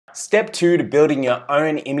Step 2 to building your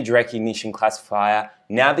own image recognition classifier,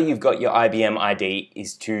 now that you've got your IBM ID,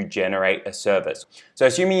 is to generate a service. So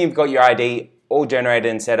assuming you've got your ID all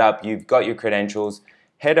generated and set up, you've got your credentials,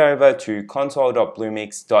 head over to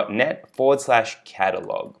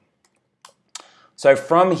console.bluemix.net/catalog. So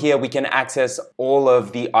from here we can access all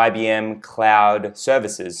of the IBM cloud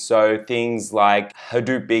services. So things like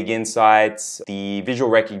Hadoop Big Insights, the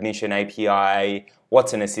Visual Recognition API,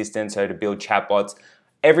 Watson Assistant, so to build chatbots.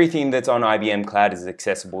 Everything that's on IBM Cloud is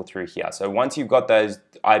accessible through here. So once you've got those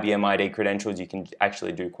IBM ID credentials, you can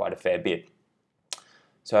actually do quite a fair bit.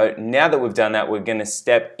 So now that we've done that, we're going to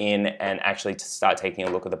step in and actually start taking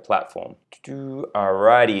a look at the platform.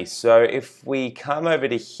 Alrighty, so if we come over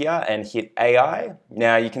to here and hit AI,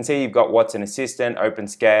 now you can see you've got Watson Assistant,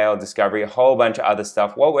 OpenScale, Discovery, a whole bunch of other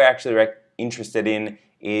stuff. What we're actually interested in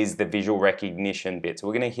is the visual recognition bit. So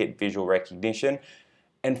we're going to hit visual recognition.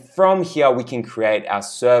 And from here, we can create our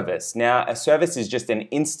service. Now, a service is just an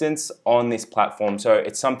instance on this platform. So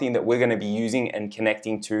it's something that we're going to be using and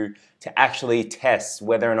connecting to actually test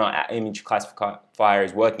whether or not our image classifier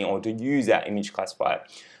is working, or to use our image classifier.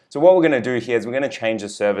 So what we're going to do here is we're going to change the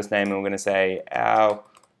service name, and we're going to say our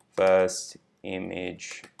first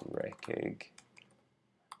image recognition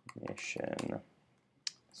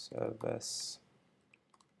service.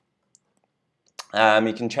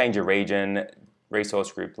 You can change your region,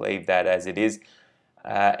 resource group, leave that as it is.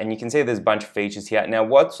 And you can see there's a bunch of features here. Now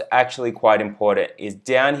what's actually quite important is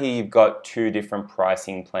down here you've got two different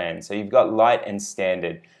pricing plans. So you've got Lite and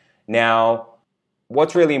Standard. Now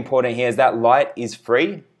what's really important here is that Lite is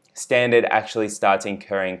free, Standard actually starts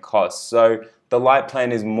incurring costs. So the Lite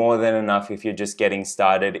plan is more than enough if you're just getting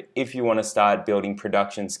started. If you want to start building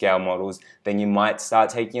production scale models, then you might start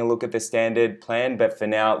taking a look at the Standard plan, but for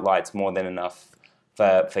now Lite's more than enough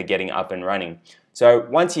for getting up and running. So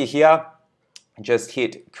once you're here, just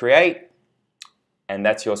hit create, and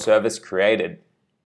that's your service created.